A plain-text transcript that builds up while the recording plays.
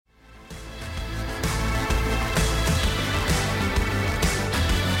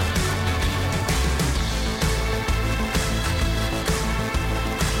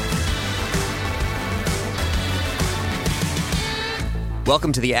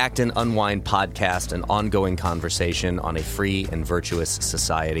Welcome to the Act and Unwind podcast, an ongoing conversation on a free and virtuous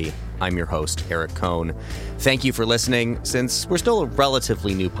society. I'm your host, Eric Cohn. Thank you for listening. Since we're still a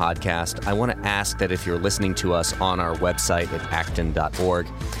relatively new podcast, I want to ask that if you're listening to us on our website at acton.org,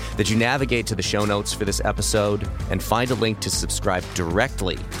 that you navigate to the show notes for this episode and find a link to subscribe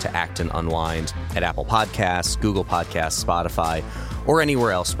directly to Act and Unwind at Apple Podcasts, Google Podcasts, Spotify, or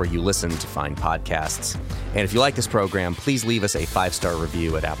anywhere else where you listen to find podcasts. And if you like this program, please leave us a 5-star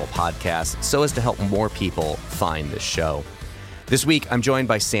review at Apple Podcasts so as to help more people find this show. This week, I'm joined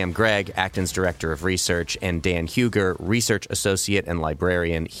by Sam Gregg, Acton's Director of Research, and Dan Huger, Research Associate and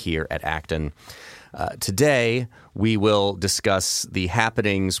Librarian here at Acton. Today, we will discuss the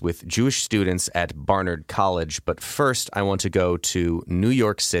happenings with Jewish students at Barnard College. But first, I want to go to New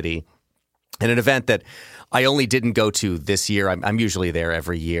York City and an event that I only didn't go to this year. I'm usually there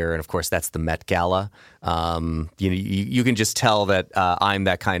every year. And of course, that's the Met Gala. You can just tell that I'm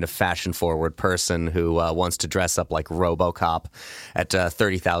that kind of fashion forward person who wants to dress up like RoboCop at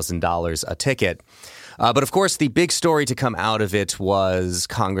 $30,000 a ticket. But of course, the big story to come out of it was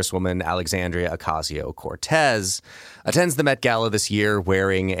Congresswoman Alexandria Ocasio-Cortez attends the Met Gala this year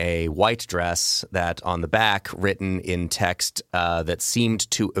wearing a white dress that on the back written in text that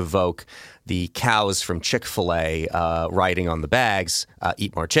seemed to evoke the cows from Chick-fil-A writing on the bags,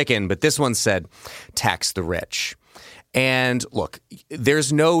 eat more chicken. But this one said, tax the rich. And look,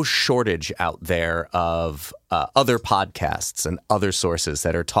 there's no shortage out there of other podcasts and other sources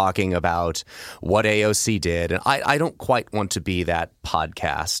that are talking about what AOC did. And I don't quite want to be that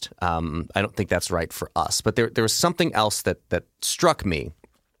podcast. I don't think that's right for us. But there was something else that struck me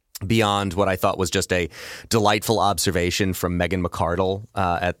beyond what I thought was just a delightful observation from Megan McArdle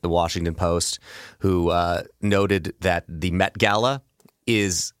at the Washington Post, who noted that the Met Gala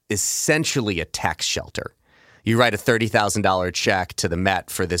is essentially a tax shelter. You write a $30,000 check to the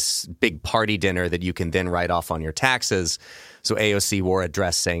Met for this big party dinner that you can then write off on your taxes. So AOC wore a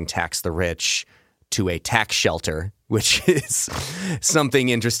dress saying tax the rich to a tax shelter, which is something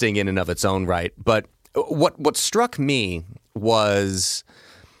interesting in and of its own right. But what struck me was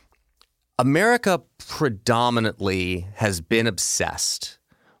America predominantly has been obsessed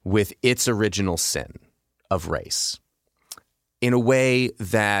with its original sin of race in a way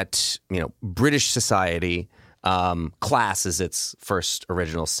that, British society class is its first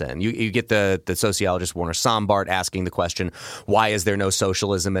original sin. You get the sociologist Warner Sombart asking the question, why is there no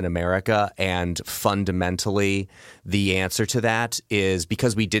socialism in America? And fundamentally, the answer to that is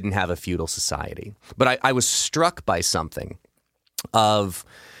because we didn't have a feudal society. But I was struck by something of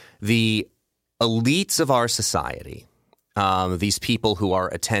the elites of our society, these people who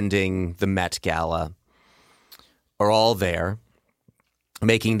are attending the Met Gala, are all there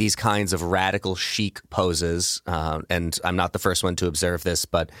making these kinds of radical chic poses. And I'm not the first one to observe this,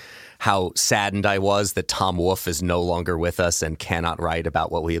 but how saddened I was that Tom Wolfe is no longer with us and cannot write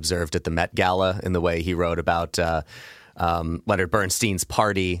about what we observed at the Met Gala in the way he wrote about Leonard Bernstein's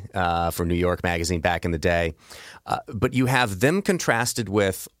party for New York Magazine back in the day. But you have them contrasted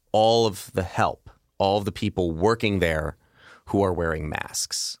with all of the help, all of the people working there who are wearing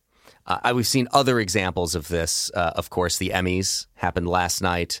masks. We've seen other examples of this. Of course, the Emmys happened last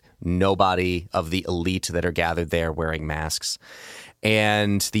night. Nobody of the elite that are gathered there wearing masks.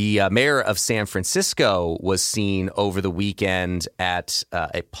 And the mayor of San Francisco was seen over the weekend at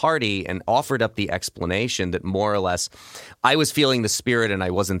a party and offered up the explanation that more or less I was feeling the spirit and I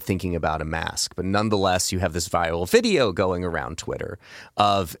wasn't thinking about a mask. But nonetheless, you have this viral video going around Twitter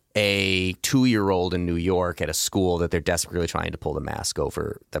of a 2-year-old in New York at a school that they're desperately trying to pull the mask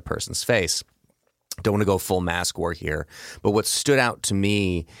over the person's face. Don't want to go full mask war here. But what stood out to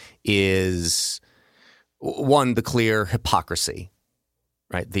me is, one, the clear hypocrisy.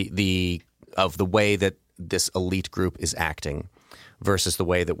 Right, the way that this elite group is acting versus the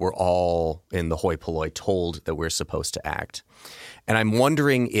way that we're all in the hoi polloi told that we're supposed to act. And I'm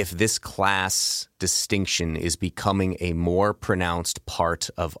wondering if this class distinction is becoming a more pronounced part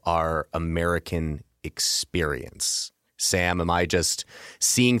of our American experience. Sam, am I just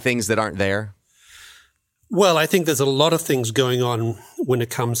seeing things that aren't there? Well, I think there's a lot of things going on when it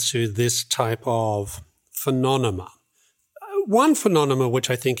comes to this type of phenomena. One phenomenon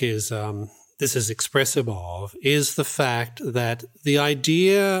which I think is this is expressive of is the fact that the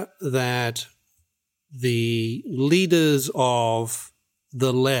idea that the leaders of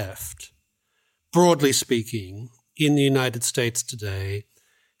the left, broadly speaking, in the United States today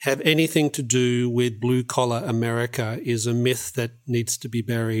have anything to do with blue-collar America is a myth that needs to be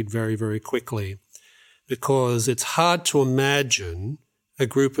buried very, very quickly, because it's hard to imagine a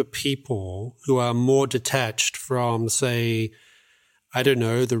group of people who are more detached from, say, I don't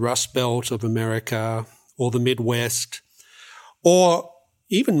know, the Rust Belt of America or the Midwest, or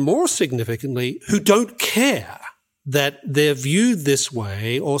even more significantly, who don't care that they're viewed this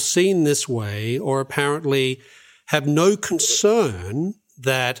way or seen this way, or apparently have no concern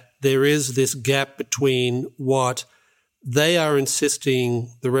that there is this gap between what they are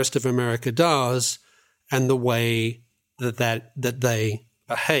insisting the rest of America does and the way that they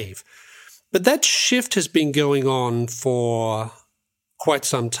behave. But that shift has been going on for quite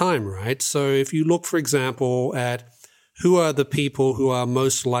some time, right? So if you look, for example, at who are the people who are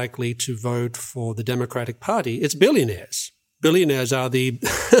most likely to vote for the Democratic Party, it's billionaires. Billionaires are the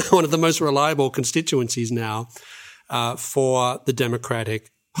one of the most reliable constituencies now for the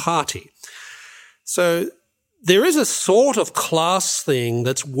Democratic Party. So there is a sort of class thing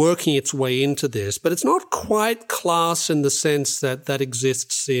that's working its way into this, but it's not quite class in the sense that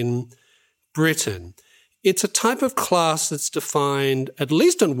exists in Britain. It's a type of class that's defined, at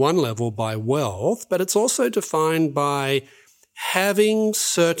least on one level, by wealth, but it's also defined by having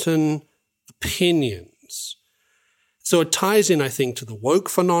certain opinions. So it ties in, I think, to the woke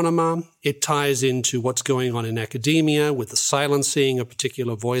phenomenon. It ties into what's going on in academia with the silencing of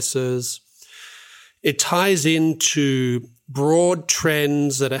particular voices. It ties into broad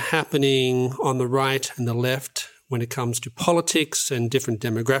trends that are happening on the right and the left when it comes to politics and different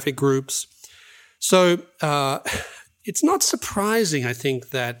demographic groups. So it's not surprising, I think,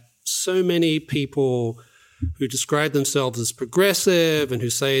 that so many people who describe themselves as progressive and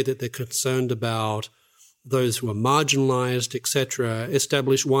who say that they're concerned about those who are marginalized, etc.,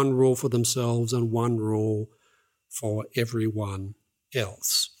 establish one rule for themselves and one rule for everyone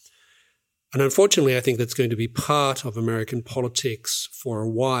else. And unfortunately, I think that's going to be part of American politics for a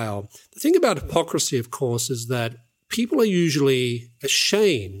while. The thing about hypocrisy, of course, is that people are usually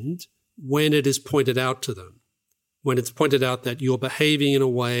ashamed when it is pointed out to them, when it's pointed out that you're behaving in a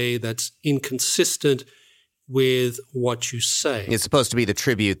way that's inconsistent with what you say. It's supposed to be the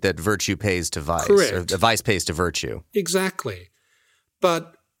tribute that virtue pays to vice. Correct. Or the vice pays to virtue. Exactly.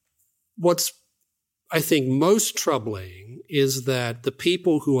 But what's, I think, most troubling is that the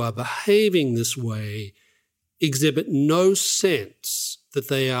people who are behaving this way exhibit no sense that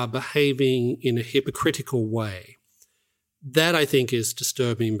they are behaving in a hypocritical way. That, I think, is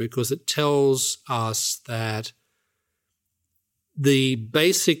disturbing because it tells us that the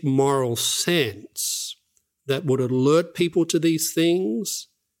basic moral sense that would alert people to these things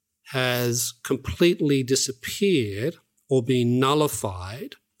has completely disappeared or been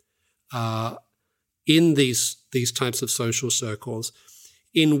nullified in these types of social circles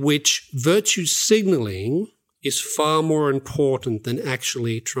in which virtue signaling is far more important than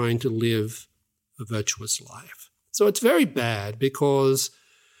actually trying to live a virtuous life. So it's very bad because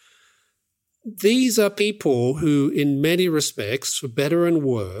these are people who, in many respects, for better and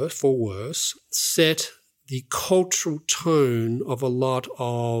worse, set the cultural tone of a lot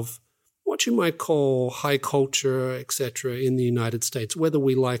of what you might call high culture, etc., in the United States, whether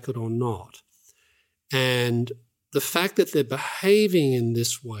we like it or not. And the fact that they're behaving in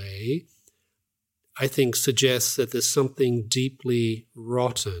this way, I think, suggests that there's something deeply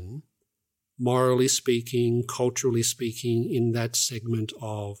rotten, morally speaking, culturally speaking, in that segment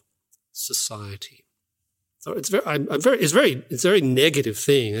of society. So it's a very negative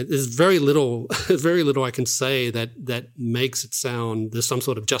thing. There's very little I can say that makes it sound there's some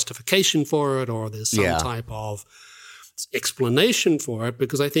sort of justification for it or there's some type of explanation for it,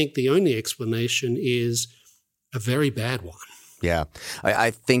 because I think the only explanation is a very bad one. Yeah.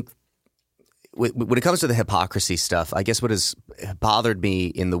 I think when it comes to the hypocrisy stuff, I guess what has bothered me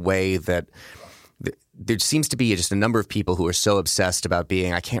in the way that there seems to be just a number of people who are so obsessed about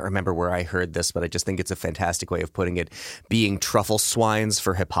being, I can't remember where I heard this, but I just think it's a fantastic way of putting it, being truffle swines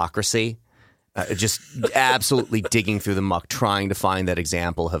for hypocrisy. Just absolutely digging through the muck, trying to find that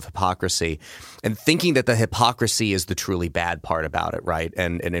example of hypocrisy and thinking that the hypocrisy is the truly bad part about it, right?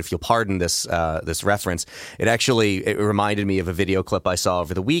 And if you'll pardon this this reference, it reminded me of a video clip I saw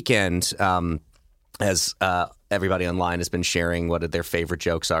over the weekend as everybody online has been sharing what their favorite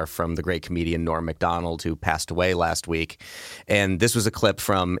jokes are from the great comedian Norm Macdonald, who passed away last week. And this was a clip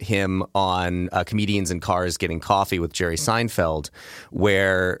from him on Comedians in Cars Getting Coffee with Jerry Seinfeld,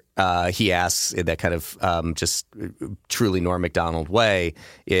 where he asks in that kind of just truly Norm Macdonald way,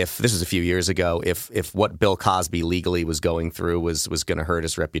 if this was a few years ago, if what Bill Cosby legally was going through was going to hurt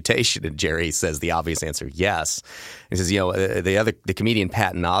his reputation. And Jerry says the obvious answer, yes. He says, the comedian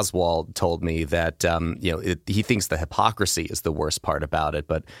Patton Oswalt told me that he thinks the hypocrisy is the worst part about it,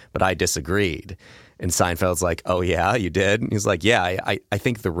 but I disagreed. And Seinfeld's like, oh yeah, you did? And he's like, yeah, I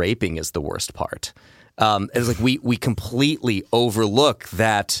think the raping is the worst part. It's like we completely overlook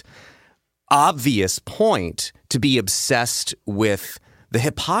that obvious point to be obsessed with the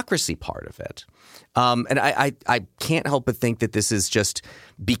hypocrisy part of it. And I can't help but think that this is just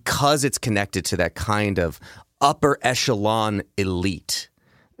because it's connected to that kind of upper echelon elite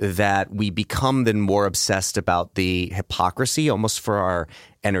that we become then more obsessed about the hypocrisy almost for our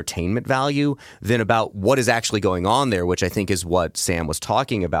entertainment value than about what is actually going on there, which I think is what Sam was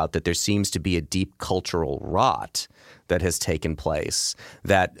talking about, that there seems to be a deep cultural rot that has taken place,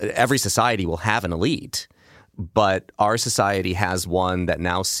 that every society will have an elite, but our society has one that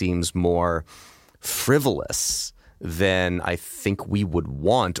now seems more frivolous than I think we would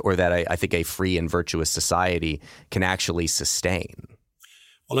want, or that I think a free and virtuous society can actually sustain.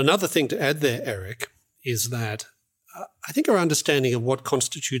 Well, another thing to add there, Eric, is that I think our understanding of what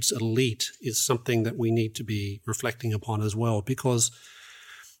constitutes elite is something that we need to be reflecting upon as well, because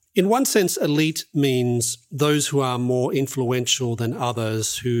in one sense, elite means those who are more influential than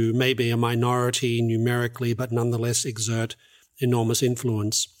others, who may be a minority numerically, but nonetheless exert enormous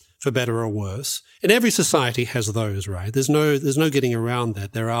influence, for better or worse. And every society has those, right? There's no getting around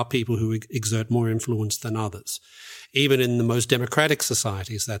that. There are people who exert more influence than others. Even in the most democratic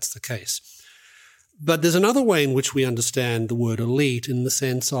societies, that's the case. But there's another way in which we understand the word elite, in the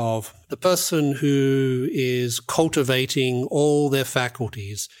sense of the person who is cultivating all their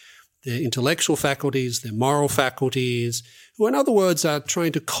faculties, their intellectual faculties, their moral faculties, who in other words are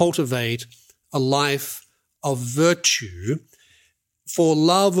trying to cultivate a life of virtue for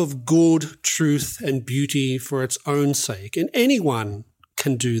love of good, truth, and beauty for its own sake. And anyone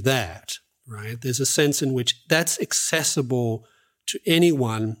can do that. Right? There's a sense in which that's accessible to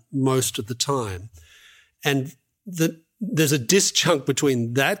anyone most of the time. And there's a disjunct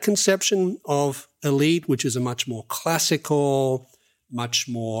between that conception of elite, which is a much more classical, much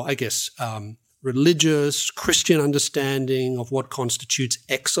more, I guess, religious, Christian understanding of what constitutes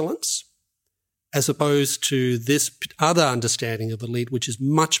excellence, as opposed to this other understanding of elite, which is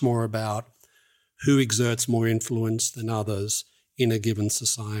much more about who exerts more influence than others in a given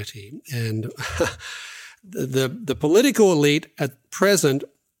society. And the political elite at present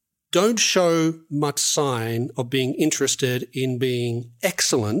don't show much sign of being interested in being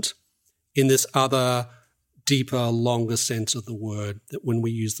excellent in this other deeper, longer sense of the word, that when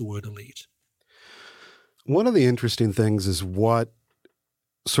we use the word elite. One of the interesting things is what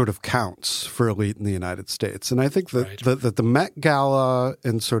sort of counts for elite in the United States. And I think that, right. that the Met Gala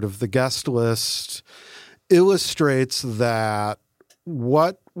and sort of the guest list illustrates that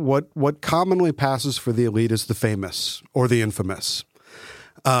what commonly passes for the elite is the famous or the infamous,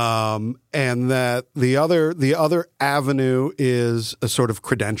 and that the other avenue is a sort of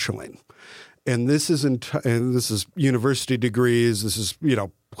credentialing, and this is university degrees. This is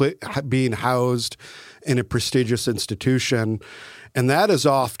being housed in a prestigious institution, and that is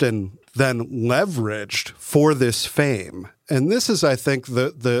often then leveraged for this fame. And this is, I think,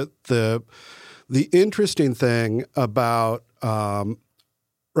 the interesting thing about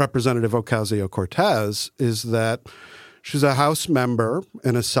Representative Ocasio-Cortez is that she's a House member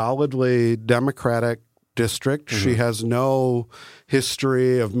in a solidly Democratic district. Mm-hmm. She has no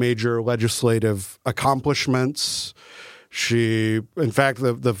history of major legislative accomplishments. In fact,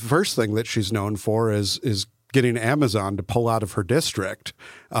 the first thing that she's known for is getting Amazon to pull out of her district.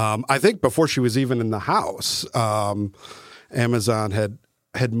 I think before she was even in the House, Amazon had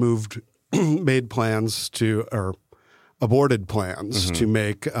made plans to, or aborted plans to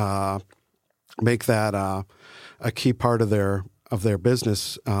make that a key part of their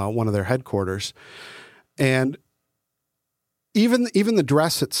business, one of their headquarters, and even the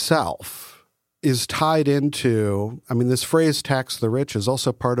dress itself is tied into. I mean, this phrase "tax the rich" is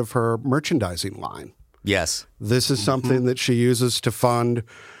also part of her merchandising line. Yes, this is something that she uses to fund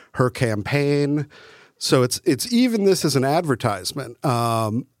her campaign. So it's even this as an advertisement.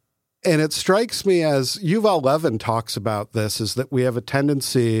 And it strikes me, as Yuval Levin talks about this, is that we have a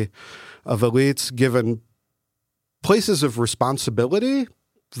tendency of elites given places of responsibility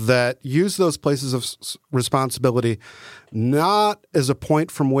that use those places of responsibility not as a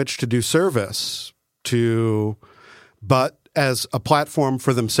point from which to do service to, but as a platform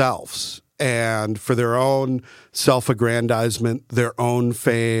for themselves and for their own self-aggrandizement, their own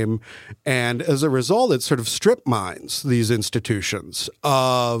fame. And as a result, it sort of strip mines these institutions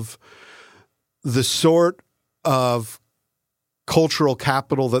of the sort of cultural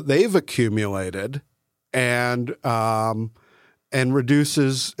capital that they've accumulated and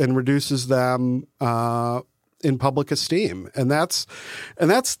reduces them in public esteem. And that's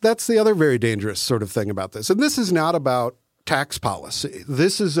the other very dangerous sort of thing about this. And this is not about tax policy.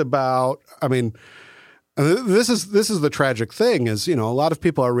 This is about, I mean, And this is the tragic thing is, a lot of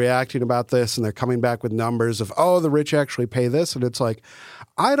people are reacting about this and they're coming back with numbers of, the rich actually pay this. And it's like,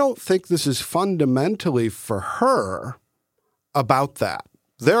 I don't think this is fundamentally for her about that.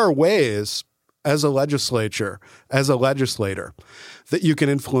 There are ways as a legislator, that you can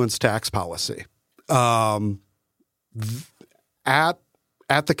influence tax policy. At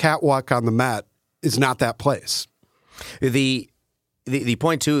the catwalk on the Met is not that place. The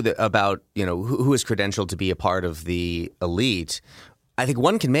point too about who is credentialed to be a part of the elite, I think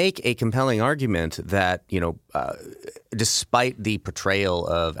one can make a compelling argument that despite the portrayal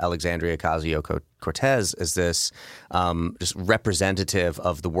of Alexandria Ocasio-Cortez as this just representative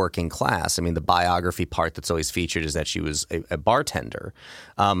of the working class, I mean the biography part that's always featured is that she was a bartender,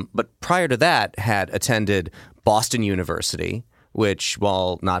 but prior to that had attended Boston University, which,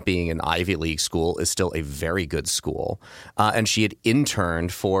 while not being an Ivy League school, is still a very good school. And she had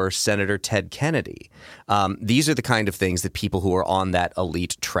interned for Senator Ted Kennedy. These are the kind of things that people who are on that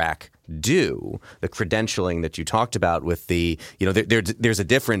elite track do. The credentialing that you talked about with the, there's a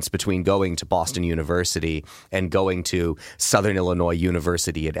difference between going to Boston University and going to Southern Illinois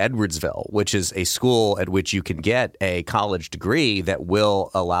University at Edwardsville, which is a school at which you can get a college degree that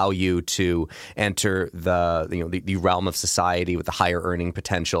will allow you to enter the realm of society with the higher earning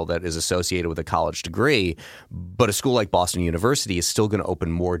potential that is associated with a college degree. But a school like Boston University is still going to open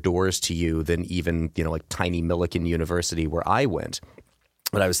more doors to you than even, like tiny Millikan University where I went.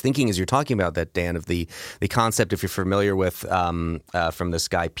 What I was thinking as you're talking about that, Dan, of the concept, if you're familiar with from this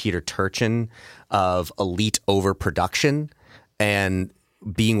guy, Peter Turchin, of elite overproduction and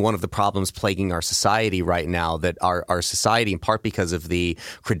being one of the problems plaguing our society right now, that our society, in part because of the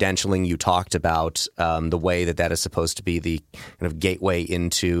credentialing you talked about, the way that is supposed to be the kind of gateway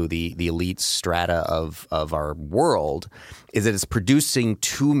into the elite strata of our world, is that it's producing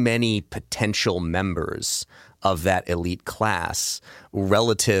too many potential members of that elite class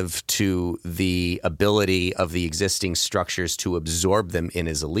relative to the ability of the existing structures to absorb them in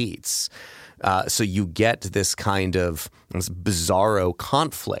as elites. So you get this kind of bizarro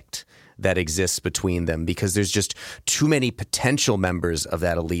conflict that exists between them because there's just too many potential members of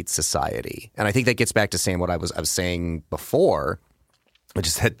that elite society. And I think that gets back to saying what I was saying before, which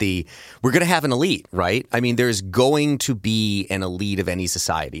is that we're going to have an elite, right? I mean, there's going to be an elite of any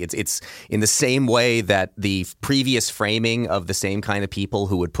society. It's in the same way that the previous framing of the same kind of people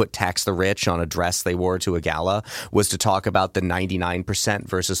who would put tax the rich on a dress they wore to a gala was to talk about the 99%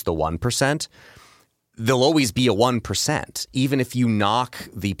 versus the 1%. There'll always be a 1%. Even if you knock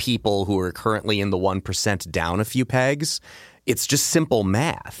the people who are currently in the 1% down a few pegs, it's just simple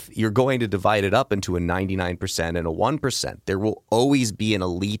math. You're going to divide it up into a 99% and a 1%. There will always be an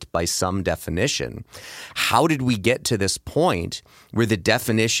elite by some definition. How did we get to this point where the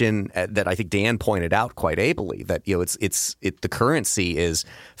definition that I think Dan pointed out quite ably, that the currency is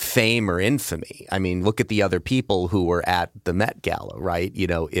fame or infamy? I mean, look at the other people who were at the Met Gala, right?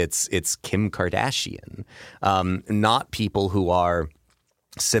 It's Kim Kardashian, not people who are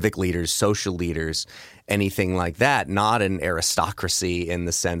civic leaders, social leaders, anything like that, not an aristocracy in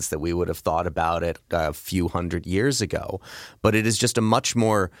the sense that we would have thought about it a few hundred years ago, but it is just a much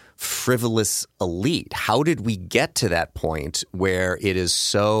more frivolous elite. How did we get to that point where it is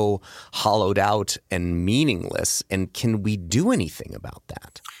so hollowed out and meaningless, and can we do anything about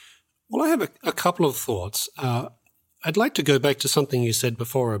that? Well, I have a couple of thoughts. I'd like to go back to something you said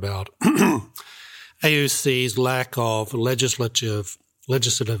before about AOC's lack of legislative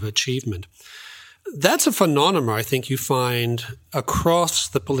achievement. That's a phenomenon I think you find across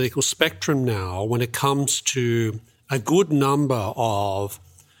the political spectrum now when it comes to a good number of,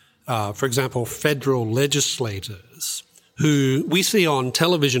 for example, federal legislators who we see on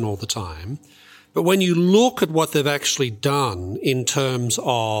television all the time. But when you look at what they've actually done in terms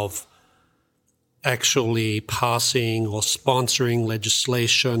of actually passing or sponsoring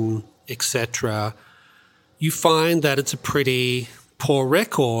legislation, etc., you find that it's a pretty poor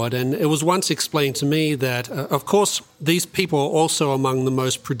record. And it was once explained to me that, of course, these people are also among the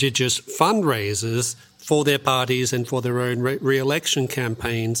most prodigious fundraisers for their parties and for their own re-election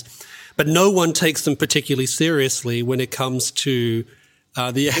campaigns, but no one takes them particularly seriously when it comes to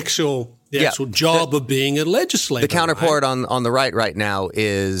the actual job of being a legislator. The counterpart on the right now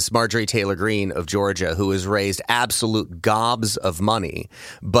is Marjorie Taylor Greene of Georgia, who has raised absolute gobs of money,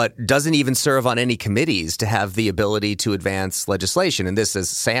 but doesn't even serve on any committees to have the ability to advance legislation. And this, as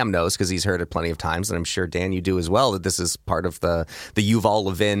Sam knows, because he's heard it plenty of times, and I'm sure, Dan, you do as well, that this is part of the Yuval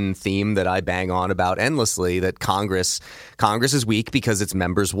Levin theme that I bang on about endlessly, that Congress is weak because its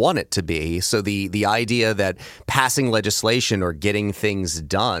members want it to be. So the idea that passing legislation or getting things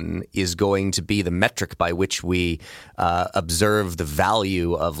done is going to be the metric by which we observe the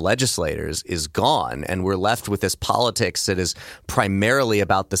value of legislators is gone. And we're left with this politics that is primarily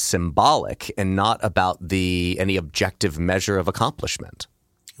about the symbolic and not about any objective measure of accomplishment.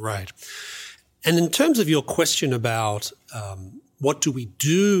 Right. And in terms of your question about what do we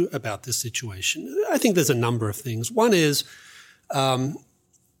do about this situation, I think there's a number of things. One is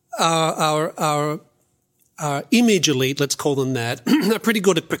our image elite, let's call them that, are pretty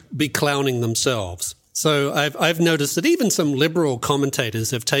good at be clowning themselves. So I've noticed that even some liberal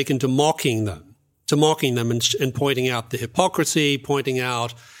commentators have taken to mocking them and pointing out the hypocrisy, pointing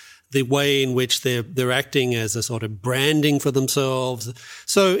out the way in which they're acting as a sort of branding for themselves.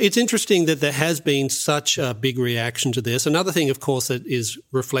 So it's interesting that there has been such a big reaction to this. Another thing, of course, that is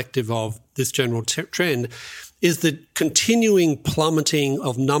reflective of this general trend is the continuing plummeting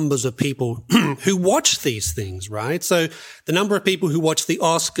of numbers of people who watch these things, right? So the number of people who watch the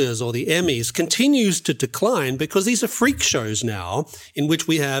Oscars or the Emmys continues to decline because these are freak shows now in which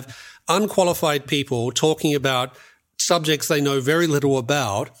we have unqualified people talking about subjects they know very little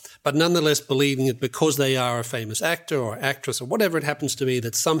about, but nonetheless believing that because they are a famous actor or actress or whatever it happens to be,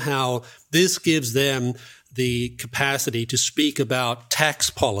 that somehow this gives them the capacity to speak about tax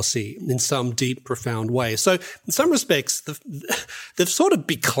policy in some deep, profound way. So in some respects, they've sort of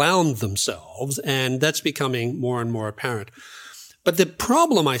beclowned themselves, and that's becoming more and more apparent. But the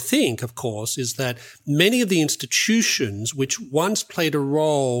problem, I think, of course, is that many of the institutions which once played a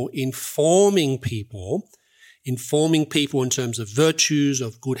role in forming people in terms of virtues,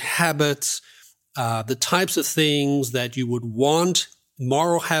 of good habits, the types of things that you would want,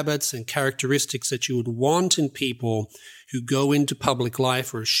 moral habits and characteristics that you would want in people who go into public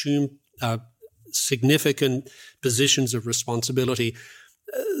life or assume significant positions of responsibility,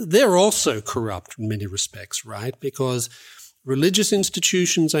 they're also corrupt in many respects, right? Because religious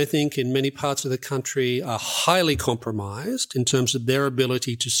institutions, I think, in many parts of the country are highly compromised in terms of their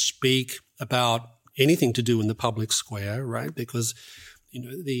ability to speak about anything to do in the public square, right? Because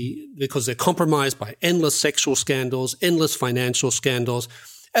they're compromised by endless sexual scandals, endless financial scandals,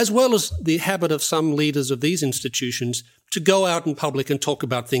 as well as the habit of some leaders of these institutions to go out in public and talk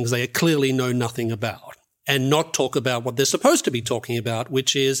about things they clearly know nothing about and not talk about what they're supposed to be talking about,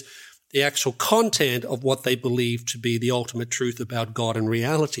 which is the actual content of what they believe to be the ultimate truth about God and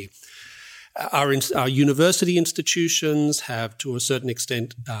reality. Our university institutions have, to a certain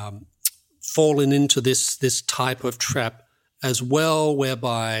extent, fallen into this type of trap as well,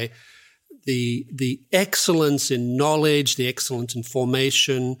 whereby the excellence in knowledge, the excellence in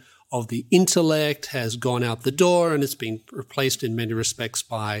formation of the intellect has gone out the door, and it's been replaced in many respects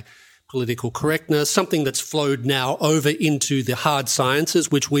by political correctness, something that's flowed now over into the hard sciences,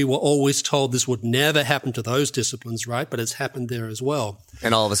 which we were always told this would never happen to those disciplines, right? But it's happened there as well.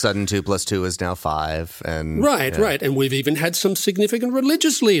 And all of a sudden, 2 + 2 is now 5. Right. And we've even had some significant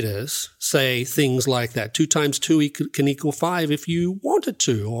religious leaders say things like that. 2 × 2 can equal 5 if you wanted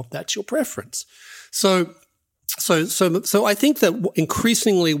to, or if that's your preference. So I think that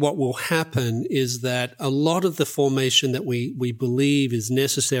increasingly what will happen is that a lot of the formation that we believe is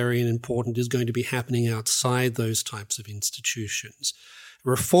necessary and important is going to be happening outside those types of institutions,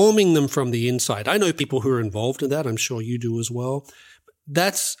 reforming them from the inside. I know people who are involved in that. I'm sure you do as well.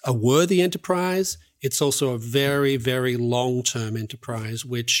 That's a worthy enterprise. It's also a very, very long-term enterprise,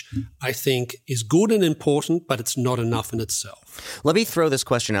 which I think is good and important, but it's not enough in itself. Let me throw this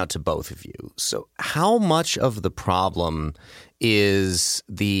question out to both of you. So how much of the problem is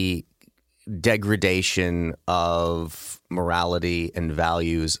the degradation of morality and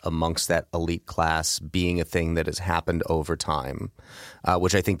values amongst that elite class being a thing that has happened over time,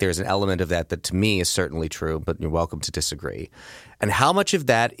 which I think there's an element of that to me is certainly true, but you're welcome to disagree. And how much of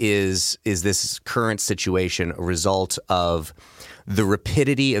that is this current situation a result of the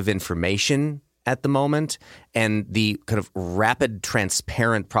rapidity of information at the moment and the kind of rapid,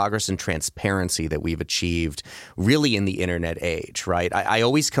 transparent progress and transparency that we've achieved really in the internet age, right? I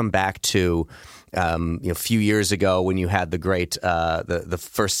always come back to a few years ago when you had the great the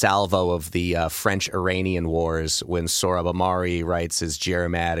first salvo of the French-Iranian wars when Sohrab Ahmari writes his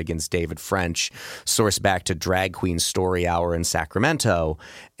Jerem ad against David French, source back to Drag Queen Story Hour in Sacramento.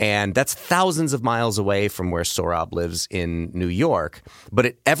 And that's thousands of miles away from where Sohrab lives in New York.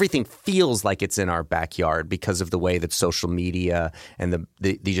 But everything feels like it's in our backyard because of the way that social media and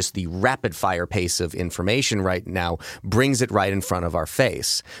the rapid fire pace of information right now brings it right in front of our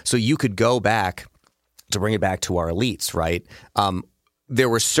face. So you could go back to bring it back to our elites, right? There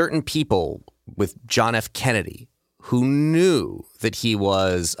were certain people with John F. Kennedy who knew that he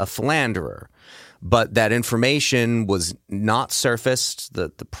was a philanderer, but that information was not surfaced. The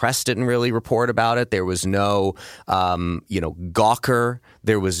press didn't really report about it. There was no, Gawker.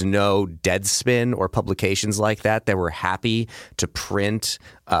 There was no Deadspin or publications like that that were happy to print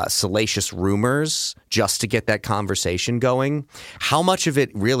salacious rumors just to get that conversation going. How much of it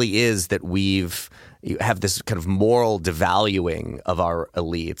really is that you have this kind of moral devaluing of our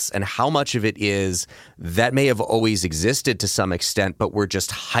elites, and how much of it is that may have always existed to some extent, but we're just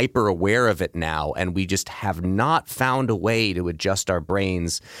hyper aware of it now, and we just have not found a way to adjust our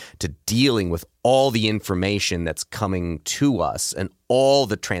brains to dealing with all the information that's coming to us and all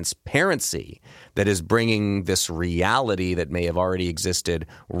the transparency that is bringing this reality that may have already existed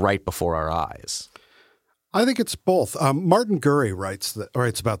right before our eyes. I think it's both. Martin Gurry writes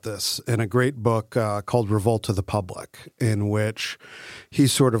about this in a great book called Revolt of the Public, in which he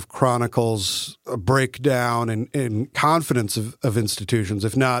sort of chronicles a breakdown in confidence of institutions,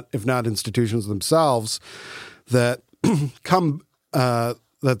 if not institutions themselves, that come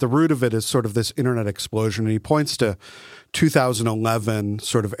that the root of it is sort of this internet explosion. And he points to 2011,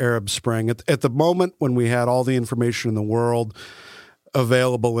 sort of Arab Spring, at the moment when we had all the information in the world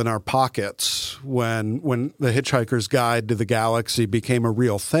available in our pockets, when the Hitchhiker's Guide to the Galaxy became a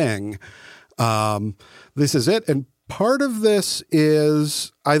real thing. This is it. And part of this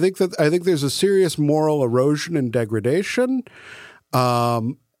is, I think there's a serious moral erosion and degradation.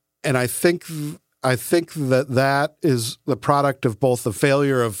 And I think that is the product of both the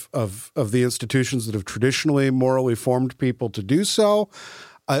failure of the institutions that have traditionally morally formed people to do so.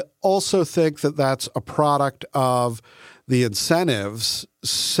 I also think that that's a product of the incentives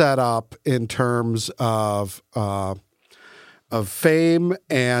set up in terms of fame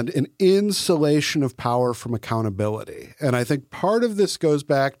and an insulation of power from accountability. And I think part of this goes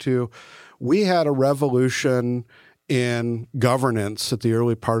back to, we had a revolution in governance at the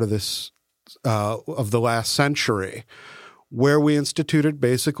early part of this of the last century, where we instituted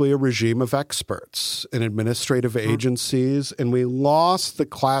basically a regime of experts and administrative agencies, and we lost the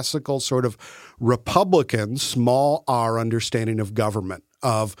classical sort of Republican, small r understanding of government,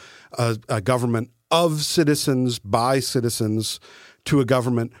 of a government of citizens, by citizens, to a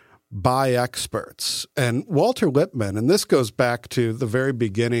government by experts. And Walter Lippmann, and this goes back to the very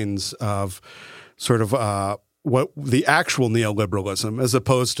beginnings of sort of what the actual neoliberalism, as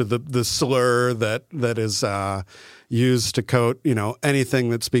opposed to the slur that is used to coat anything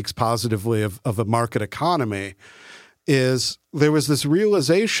that speaks positively of a market economy, is there was this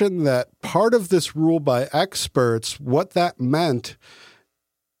realization that part of this rule by experts, what that meant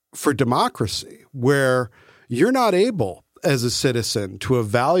for democracy, where you're not able as a citizen to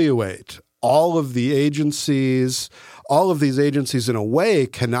evaluate all of these agencies in a way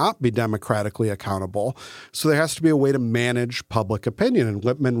cannot be democratically accountable. So there has to be a way to manage public opinion. And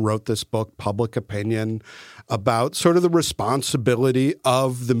Lippmann wrote this book, Public Opinion, about sort of the responsibility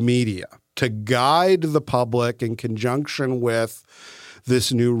of the media to guide the public in conjunction with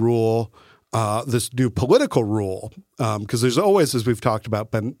this new rule, this new political rule, because there's always, as we've talked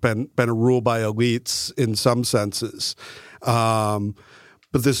about, been a rule by elites in some senses.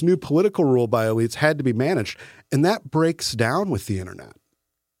 But this new political rule by elites had to be managed. And that breaks down with the internet.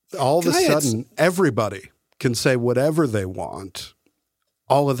 All of a sudden, everybody can say whatever they want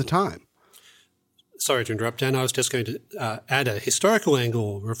all of the time. Sorry to interrupt, Dan. I was just going to add a historical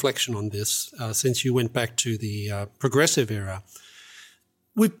angle reflection on this, since you went back to the progressive era.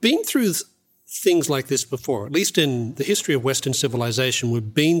 We've been through things like this before. At least in the history of Western civilization,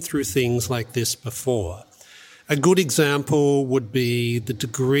 we've been through things like this before. A good example would be the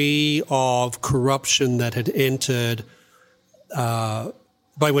degree of corruption that had entered, by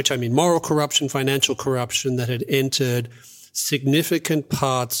which I mean moral corruption, financial corruption, that had entered significant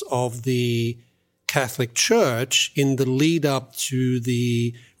parts of the Catholic Church in the lead up to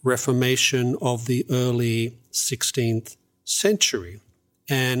the Reformation of the early 16th century.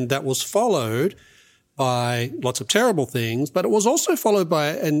 And that was followed by lots of terrible things, but it was also followed by,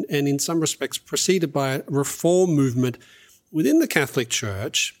 and in some respects preceded by, a reform movement within the Catholic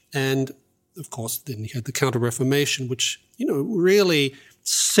Church. And of course, then you had the Counter-Reformation, which, really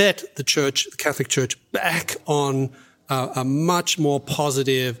set the Catholic Church back on a much more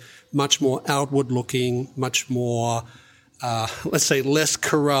positive, much more outward-looking, much more, let's say, less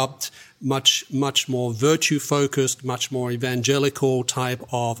corrupt, much more virtue-focused, much more evangelical type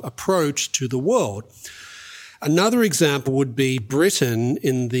of approach to the world. Another example would be Britain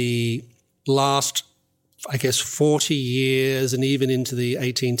in the last, 40 years and even into the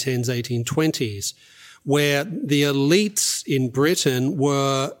 1810s, 1820s, where the elites in Britain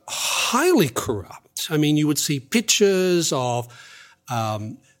were highly corrupt. I mean, you would see pictures of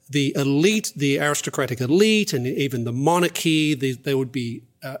the elite, the aristocratic elite, and even the monarchy, they would be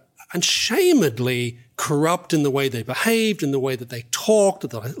unshamedly corrupt in the way they behaved, in the way that they talked,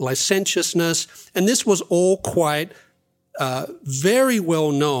 the licentiousness. And this was all quite very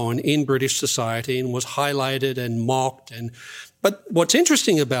well known in British society and was highlighted and mocked. But what's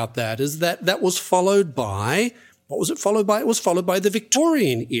interesting about that is that was followed by, what was it followed by? It was followed by the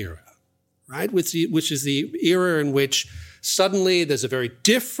Victorian era, right? Which is the era in which suddenly there's a very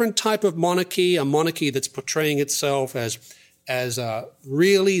different type of monarchy, a monarchy that's portraying itself as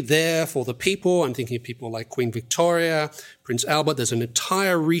really there for the people. I'm thinking of people like Queen Victoria, Prince Albert. There's an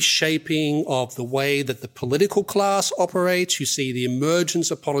entire reshaping of the way that the political class operates. You see the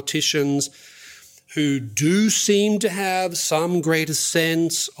emergence of politicians who do seem to have some greater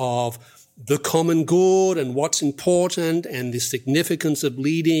sense of the common good and what's important and the significance of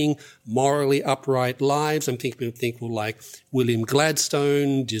leading morally upright lives. I'm thinking of people like William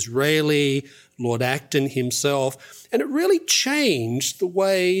Gladstone, Disraeli, Lord Acton himself. And it really changed the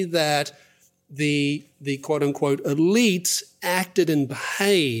way that the quote-unquote elites acted and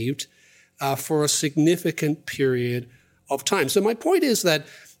behaved for a significant period of time. So my point is that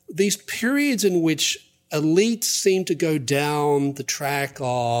these periods in which elites seem to go down the track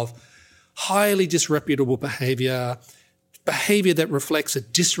of highly disreputable behavior that reflects a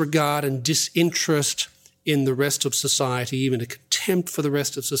disregard and disinterest in the rest of society, even a contempt for the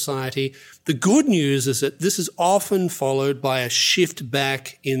rest of society. The good news is that this is often followed by a shift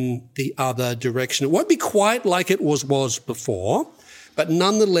back in the other direction. It won't be quite like it was before, but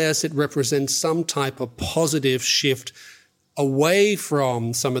nonetheless, it represents some type of positive shift away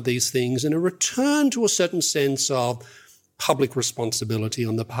from some of these things and a return to a certain sense of public responsibility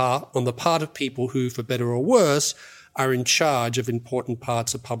on the part of people who, for better or worse, are in charge of important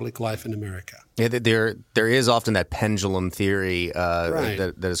parts of public life in America. Yeah, there is often that pendulum theory right.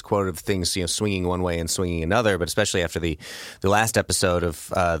 that is quoted of things, swinging one way and swinging another. But especially after the last episode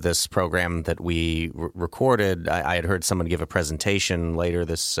of this program that we recorded, I had heard someone give a presentation later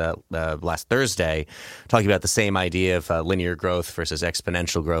this last Thursday talking about the same idea of linear growth versus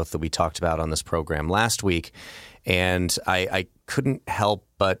exponential growth that we talked about on this program last week. And I couldn't help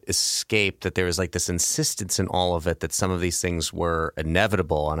but escape that there was like this insistence in all of it that some of these things were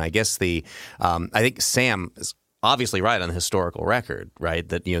inevitable. And I guess I think Sam is obviously right on the historical record, right?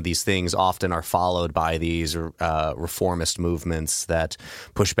 That, these things often are followed by these reformist movements that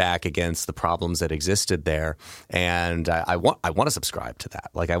push back against the problems that existed there. And I want to subscribe to that.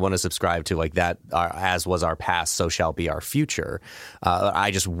 Like, I want to subscribe to like that, as was our past, so shall be our future.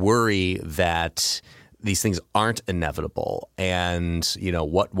 I just worry that these things aren't inevitable. And,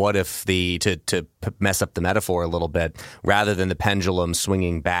 what if to mess up the metaphor a little bit, rather than the pendulum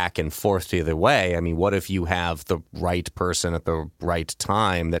swinging back and forth the other way, I mean, what if you have the right person at the right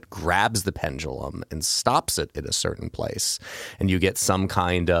time that grabs the pendulum and stops it in a certain place, and you get some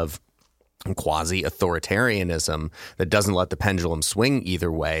kind of quasi-authoritarianism that doesn't let the pendulum swing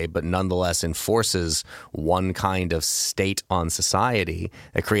either way, but nonetheless enforces one kind of state on society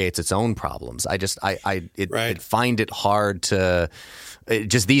that creates its own problems. I find it hard to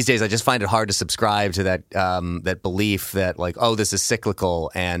just these days. I just find it hard to subscribe to that belief that like, oh, this is cyclical,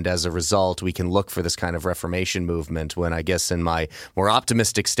 and as a result, we can look for this kind of Reformation movement. When I guess in my more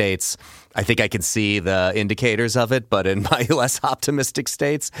optimistic states, I think I can see the indicators of it, but in my less optimistic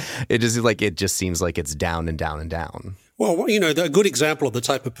states, it just seems like it's down and down and down. Well, a good example of the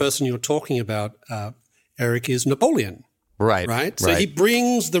type of person you're talking about, Eric, is Napoleon. Right. So he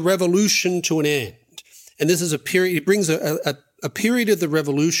brings the revolution to an end, and this is a period. He brings a period of the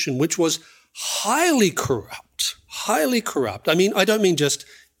revolution which was highly corrupt. I mean, I don't mean just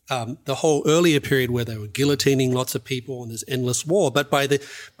the whole earlier period where they were guillotining lots of people and there's endless war, but by the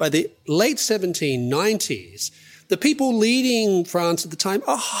late 1790s, the people leading France at the time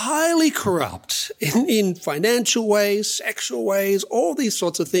are highly corrupt in financial ways, sexual ways, all these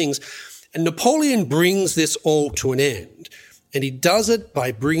sorts of things. And Napoleon brings this all to an end, and he does it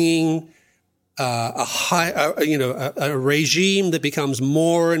by bringing a regime that becomes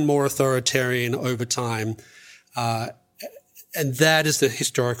more and more authoritarian over time, and that is the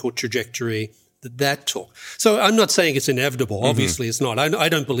historical trajectory that took. So I'm not saying it's inevitable. Obviously, it's not. I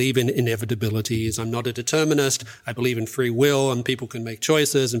don't believe in inevitabilities. I'm not a determinist. I believe in free will, and people can make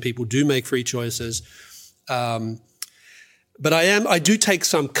choices, and people do make free choices. But I do take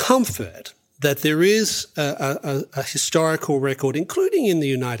some comfort that there is a historical record, including in the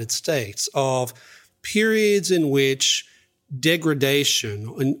United States, of periods in which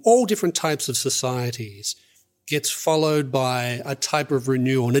degradation in all different types of societies gets followed by a type of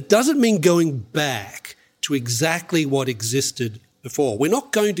renewal. And it doesn't mean going back to exactly what existed before. We're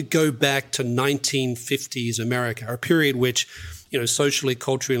not going to go back to 1950s America, a period which, socially,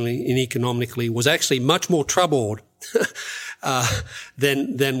 culturally, and economically was actually much more troubled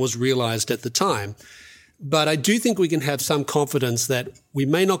than was realized at the time. But I do think we can have some confidence that we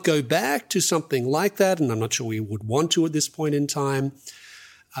may not go back to something like that, and I'm not sure we would want to at this point in time.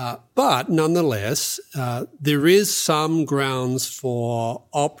 But nonetheless, there is some grounds for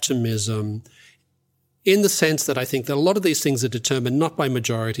optimism in the sense that I think that a lot of these things are determined not by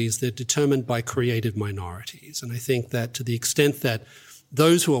majorities, they're determined by creative minorities. And I think that to the extent that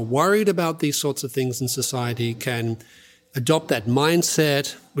those who are worried about these sorts of things in society can adopt that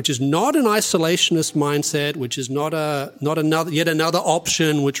mindset, which is not an isolationist mindset, which is not yet another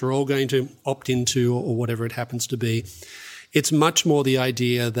option which we're all going to opt into or whatever it happens to be. It's much more the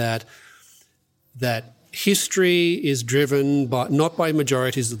idea that history is driven not by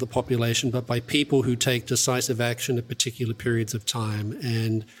majorities of the population, but by people who take decisive action at particular periods of time.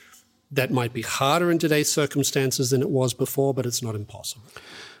 And that might be harder in today's circumstances than it was before, but it's not impossible.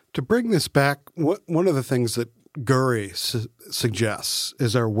 To bring this back, one of the things that Gurry suggests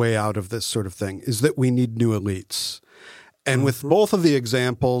is our way out of this sort of thing is that we need new elites. And with both of the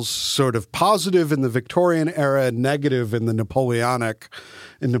examples, sort of positive in the Victorian era, negative in the Napoleonic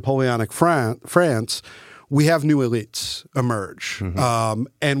France, we have new elites emerge. Mm-hmm.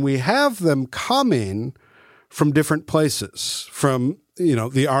 And we have them coming from different places, from,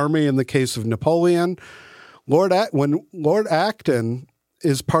 the army in the case of Napoleon. When Lord Acton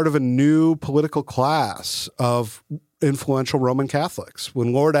is part of a new political class of influential Roman Catholics.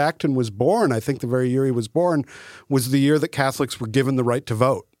 When Lord Acton was born, I think the very year he was born was the year that Catholics were given the right to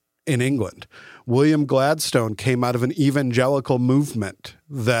vote in England. William Gladstone came out of an evangelical movement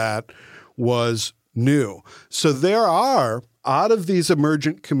that was new. So there are, out of these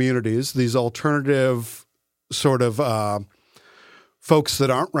emergent communities, these alternative sort of folks that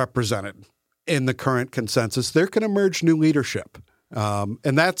aren't represented in the current consensus, there can emerge new leadership.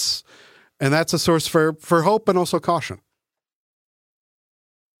 And that's a source for hope and also caution.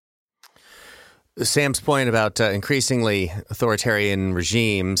 Sam's point about increasingly authoritarian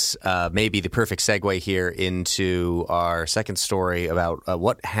regimes may be the perfect segue here into our second story about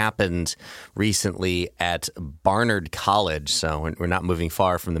what happened recently at Barnard College. So we're not moving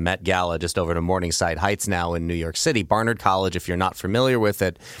far from the Met Gala, just over to Morningside Heights now in New York City. Barnard College, if you're not familiar with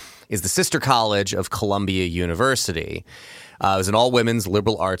it, is the sister college of Columbia University. It was an all-women's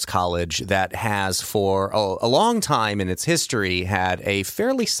liberal arts college that has for a long time in its history had a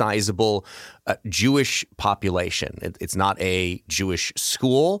fairly sizable Jewish population. It's not a Jewish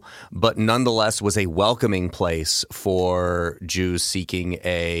school, but nonetheless was a welcoming place for Jews seeking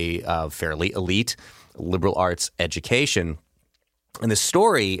a fairly elite liberal arts education. And the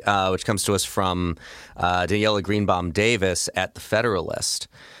story, which comes to us from Daniela Greenbaum Davis at The Federalist,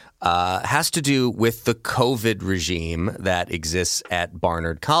 has to do with the COVID regime that exists at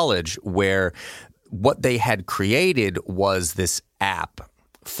Barnard College, where what they had created was this app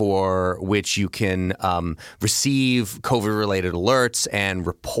for which you can receive COVID-related alerts and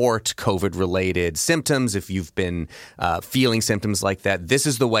report COVID-related symptoms. If you've been feeling symptoms like that, this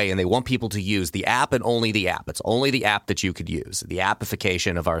is the way, and they want people to use the app and only the app. It's only the app that you could use. The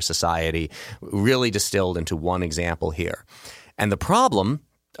appification of our society really distilled into one example here. And the problem,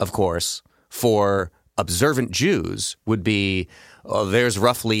 of course, for observant Jews would be there's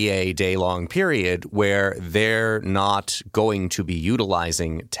roughly a day-long period where they're not going to be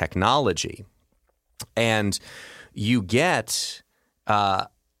utilizing technology. And you get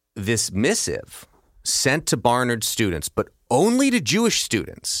this missive sent to Barnard students, but only to Jewish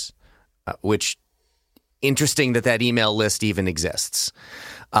students, which interesting that email list even exists.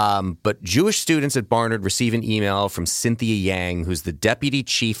 But Jewish students at Barnard receive an email from Cynthia Yang, who's the deputy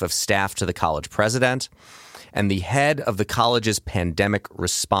chief of staff to the college president and the head of the college's pandemic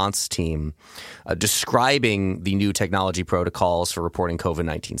response team, describing the new technology protocols for reporting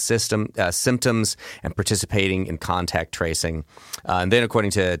COVID-19 symptoms and participating in contact tracing. And then,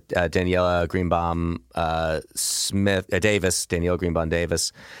 according to Daniela Greenbaum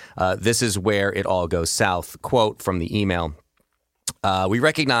Davis, this is where it all goes south. Quote from the email. We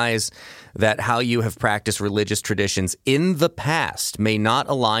recognize that how you have practiced religious traditions in the past may not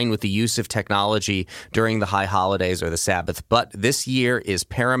align with the use of technology during the high holidays or the Sabbath, but this year is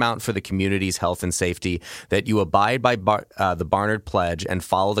paramount for the community's health and safety that you abide by the Barnard Pledge and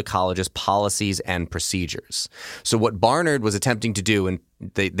follow the college's policies and procedures. So what Barnard was attempting to do, and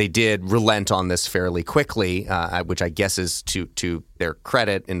they did relent on this fairly quickly, which I guess is to their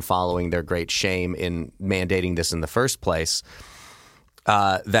credit in following their great shame in mandating this in the first place,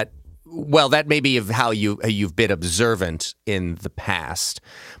 that Well, that may be of how you've been observant in the past.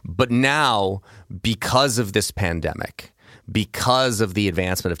 But now, because of this pandemic, because of the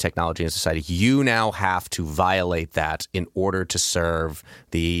advancement of technology in society, you now have to violate that in order to serve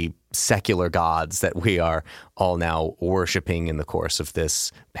the secular gods that we are all now worshiping in the course of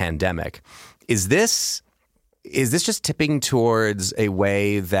this pandemic. Is this just tipping towards a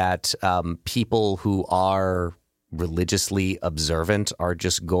way that people who are religiously observant are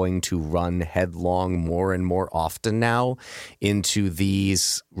just going to run headlong more and more often now into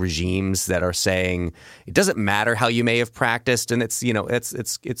these regimes that are saying it doesn't matter how you may have practiced, and it's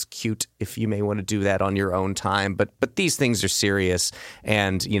cute if you may want to do that on your own time, but these things are serious,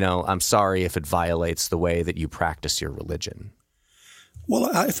 and I'm sorry if it violates the way that you practice your religion.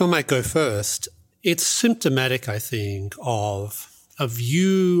 Well, if I might go first, it's symptomatic, I think, of a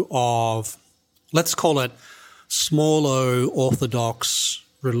view of, let's call it, small o orthodox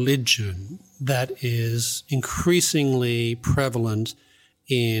religion that is increasingly prevalent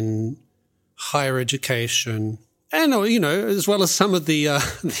in higher education and, as well as some of the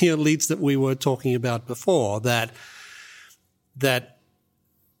elites that we were talking about before, that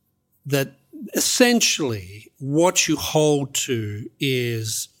essentially what you hold to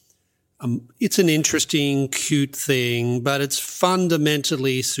is it's an interesting, cute thing, but it's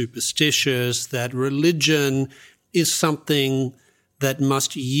fundamentally superstitious, that religion is something that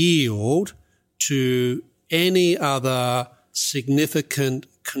must yield to any other significant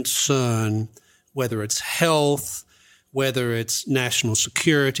concern, whether it's health, whether it's national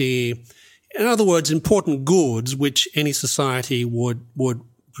security. In other words, important goods which any society would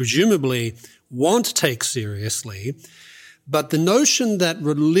presumably want to take seriously. But the notion that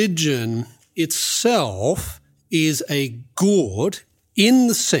religion itself is a good in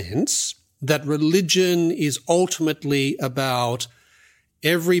the sense that religion is ultimately about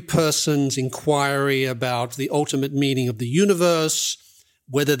every person's inquiry about the ultimate meaning of the universe,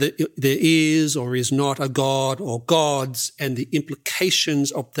 whether there is or is not a God or gods, and the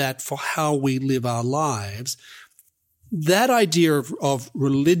implications of that for how we live our lives. That idea of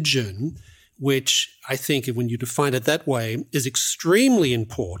religion, which I think when you define it that way is extremely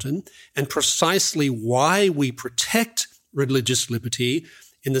important and precisely why we protect religious liberty,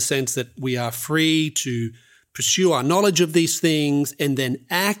 in the sense that we are free to pursue our knowledge of these things and then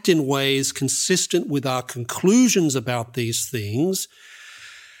act in ways consistent with our conclusions about these things.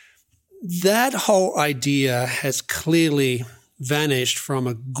 That whole idea has clearly vanished from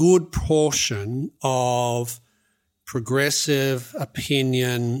a good portion of progressive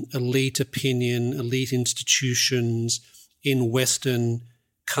opinion, elite institutions in Western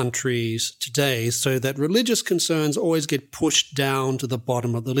countries today, so that religious concerns always get pushed down to the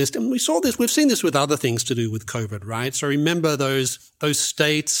bottom of the list. And we've seen this with other things to do with COVID, right? So remember those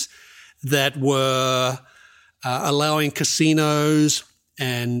states that were allowing casinos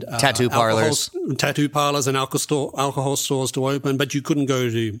and tattoo parlors and alcohol stores to open, but you couldn't go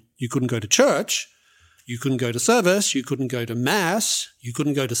to church. You couldn't go to service, you couldn't go to mass, you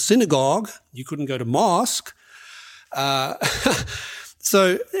couldn't go to synagogue, you couldn't go to mosque. And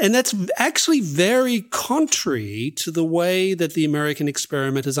that's actually very contrary to the way that the American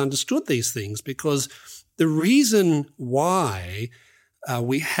experiment has understood these things, because the reason why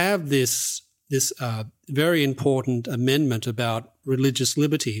we have this very important amendment about religious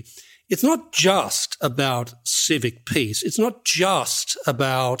liberty, it's not just about civic peace. It's not just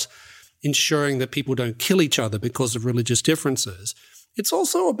about ensuring that people don't kill each other because of religious differences. It's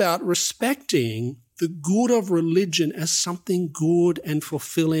also about respecting the good of religion as something good and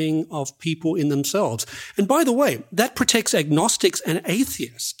fulfilling of people in themselves. And by the way, that protects agnostics and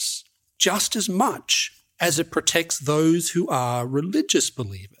atheists just as much as it protects those who are religious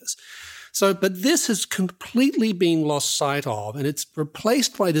believers. But this has completely been lost sight of, and it's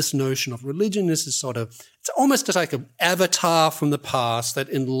replaced by this notion of religion as it's almost like an avatar from the past that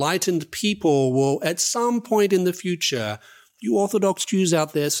enlightened people will, at some point in the future, you Orthodox Jews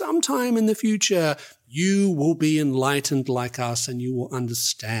out there, sometime in the future, you will be enlightened like us and you will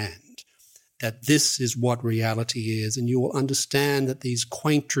understand that this is what reality is, and you will understand that these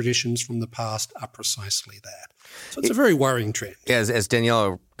quaint traditions from the past are precisely that. So it's a very worrying trend. As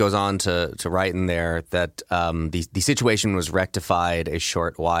Daniela goes on to write in there that the situation was rectified a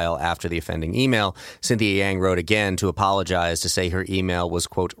short while after the offending email, Cynthia Yang wrote again to apologize, to say her email was,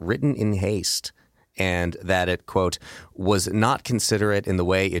 quote, written in haste, and that it, quote, was not considerate in the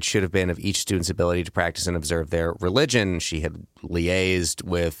way it should have been of each student's ability to practice and observe their religion. She had liaised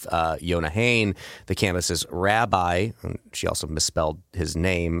with Yonah Hain, the campus's rabbi. She also misspelled his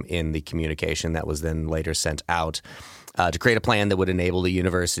name in the communication that was then later sent out. to create a plan that would enable the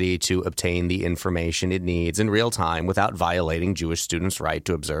university to obtain the information it needs in real time without violating Jewish students' right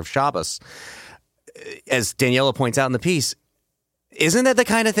to observe Shabbos. As Daniela points out in the piece, isn't that the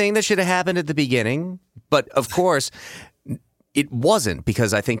kind of thing that should have happened at the beginning? But of course, it wasn't,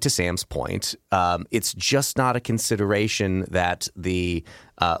 because I think, to Sam's point, it's just not a consideration that the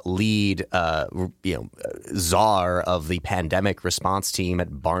lead, czar of the pandemic response team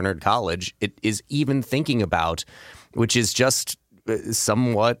at Barnard College is even thinking about, which is just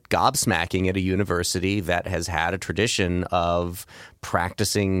somewhat gobsmacking at a university that has had a tradition of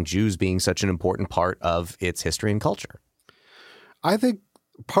practicing Jews being such an important part of its history and culture. I think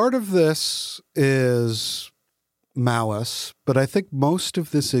part of this is malice, but I think most of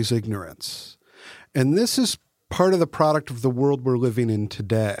this is ignorance. And this is part of the product of the world we're living in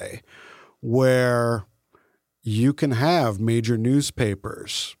today, where you can have major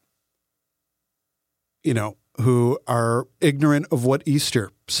newspapers, who are ignorant of what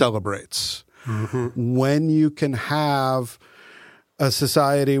Easter celebrates. Mm-hmm. When you can have a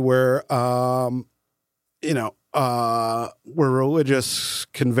society where, where religious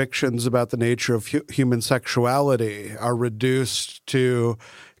convictions about the nature of human sexuality are reduced to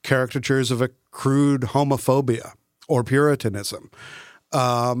caricatures of a crude homophobia or Puritanism.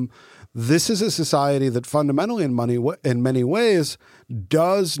 This is a society that fundamentally, in many ways,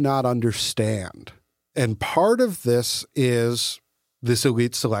 does not understand. And part of this is this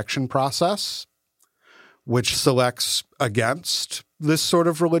elite selection process, which selects against this sort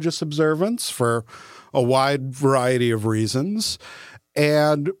of religious observance for a wide variety of reasons.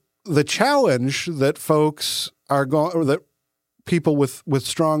 And the challenge that that people with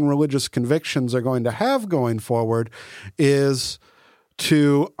strong religious convictions are going to have going forward is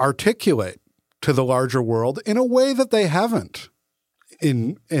to articulate to the larger world in a way that they haven't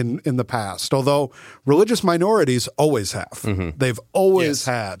in the past. Although religious minorities always have. Mm-hmm. They've always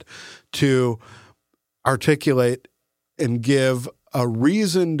had to articulate and give a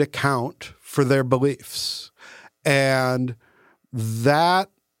reasoned account for their beliefs. And that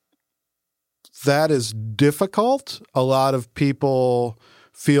is difficult. A lot of people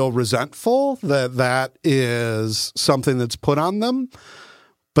feel resentful that is something that's put on them.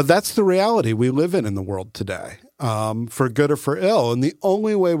 But that's the reality we live in the world today, for good or for ill. And the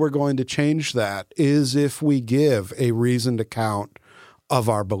only way we're going to change that is if we give a reasoned account of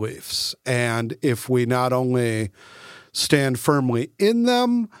our beliefs. And if we not only stand firmly in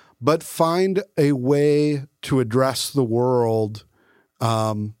them, but find a way to address the world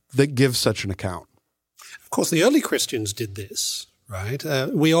that gives such an account. Of course, the early Christians did this, right?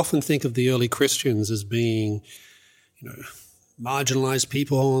 We often think of the early Christians as being, marginalized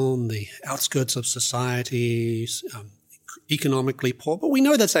people on the outskirts of society, economically poor. But we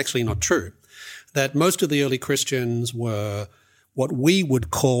know that's actually not true, that most of the early Christians were what we would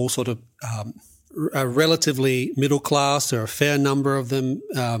call sort of a relatively middle class. There are a fair number of them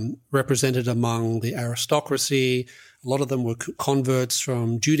represented among the aristocracy. A lot of them were converts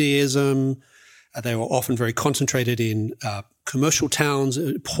from Judaism. They were often very concentrated in commercial towns,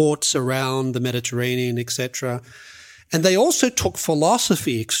 ports around the Mediterranean, etc. And they also took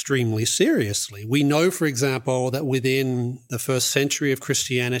philosophy extremely seriously. We know, for example, that within the first century of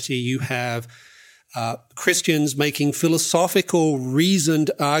Christianity, you have Christians making philosophical,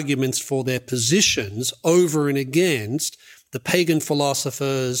 reasoned arguments for their positions over and against the pagan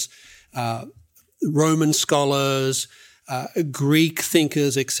philosophers, Roman scholars, Greek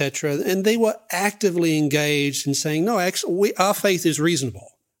thinkers, etc. And they were actively engaged in saying, no, actually, our faith is reasonable.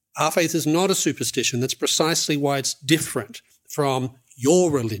 Our faith is not a superstition. That's precisely why it's different from your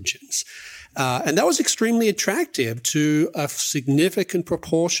religions. And that was extremely attractive to a significant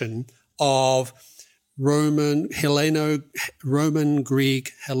proportion of Roman,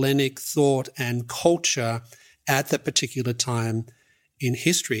 Greek, Hellenic thought and culture at that particular time in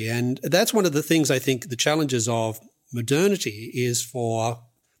history. And that's one of the things I think the challenges of modernity is for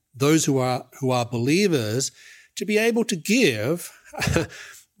those who are believers to be able to give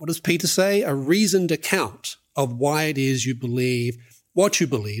what does Peter say? A reasoned account of why it is you believe what you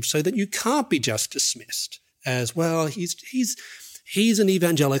believe, so that you can't be just dismissed as, well, he's an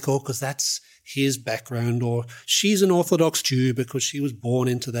evangelical because that's his background, or she's an Orthodox Jew because she was born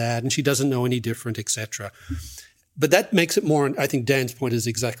into that and she doesn't know any different, etc. But that makes it more, I think Dan's point is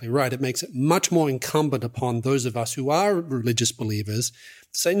exactly right, it makes it much more incumbent upon those of us who are religious believers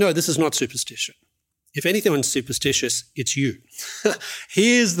to say, no, this is not superstition. If anyone's superstitious, it's you.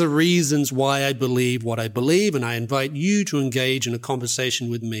 Here's the reasons why I believe what I believe, and I invite you to engage in a conversation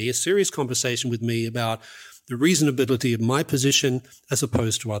with me, a serious conversation with me about the reasonability of my position as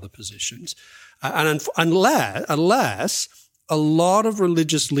opposed to other positions. And alas, a lot of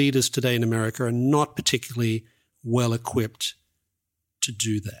religious leaders today in America are not particularly well equipped to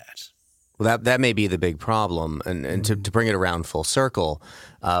do that. Well, that may be the big problem. And to bring it around full circle,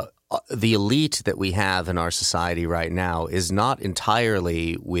 the elite that we have in our society right now is not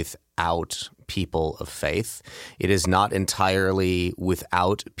entirely without people of faith. It is not entirely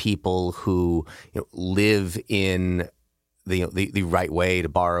without people who live in the right way, to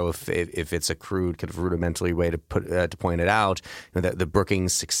borrow if it's a crude kind of rudimentary way to point it out. The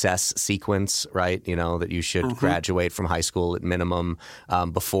Brookings success sequence, right? That you should graduate from high school at minimum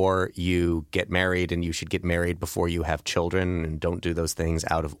before you get married, and you should get married before you have children, and don't do those things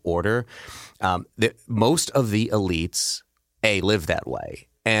out of order. Most of the elites live that way.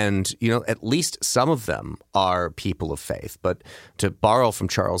 And, at least some of them are people of faith. But to borrow from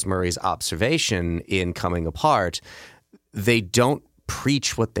Charles Murray's observation in Coming Apart, they don't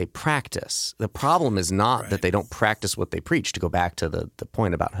preach what they practice. The problem is not that they don't practice what they preach, to go back to the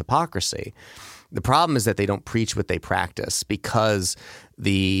point about hypocrisy. The problem is that they don't preach what they practice, because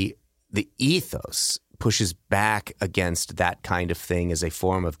the ethos pushes back against that kind of thing as a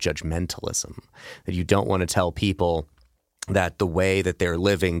form of judgmentalism, that you don't want to tell people that the way that they're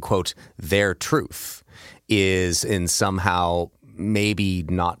living, quote, their truth is in somehow maybe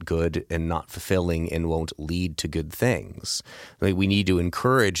not good and not fulfilling and won't lead to good things. We need to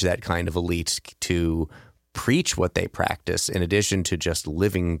encourage that kind of elite to preach what they practice, in addition to just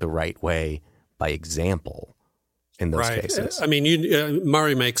living the right way by example in those cases. I mean,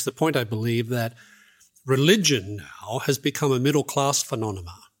 Murray makes the point, I believe, that religion now has become a middle-class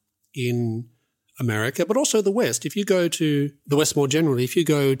phenomenon in America, but also the West. If you go to the West more generally, if you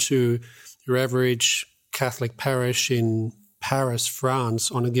go to your average Catholic parish in Paris,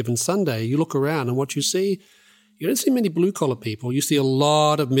 France, on a given Sunday, you look around and what you see, you don't see many blue-collar people. You see a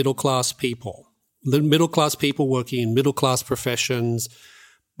lot of middle-class people. The middle-class people working in middle-class professions,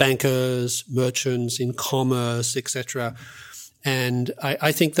 bankers, merchants, in commerce, etc. And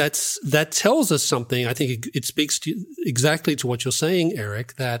I think that tells us something. I think it speaks exactly to what you're saying,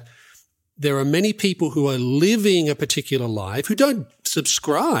 Eric, that there are many people who are living a particular life who don't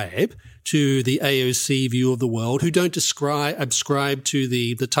subscribe to the AOC view of the world, who don't ascribe to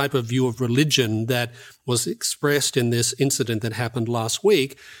the type of view of religion that was expressed in this incident that happened last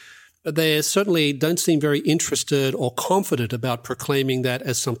week. But they certainly don't seem very interested or confident about proclaiming that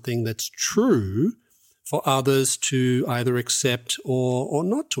as something that's true for others to either accept or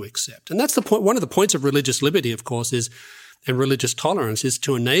not to accept. And that's the point. One of the points of religious liberty, of course, and religious tolerance is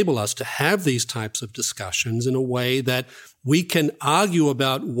to enable us to have these types of discussions in a way that we can argue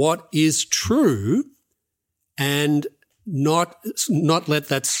about what is true and not let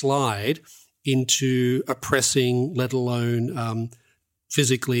that slide into oppressing, let alone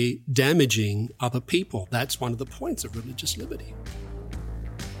physically damaging other people. That's one of the points of religious liberty.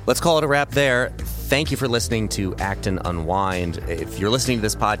 Let's call it a wrap there. Thank you for listening to Acton Unwind. If you're listening to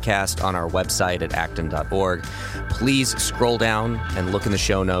this podcast on our website at acton.org, please scroll down and look in the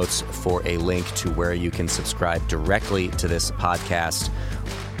show notes for a link to where you can subscribe directly to this podcast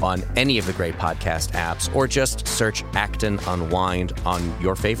on any of the great podcast apps, or just search Acton Unwind on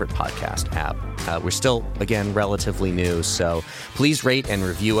your favorite podcast app. We're still, again, relatively new, so please rate and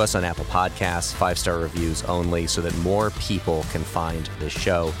review us on Apple Podcasts, 5-star reviews only, so that more people can find this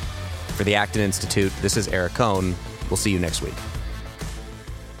show. For the Acton Institute, this is Eric Cohn. We'll see you next week.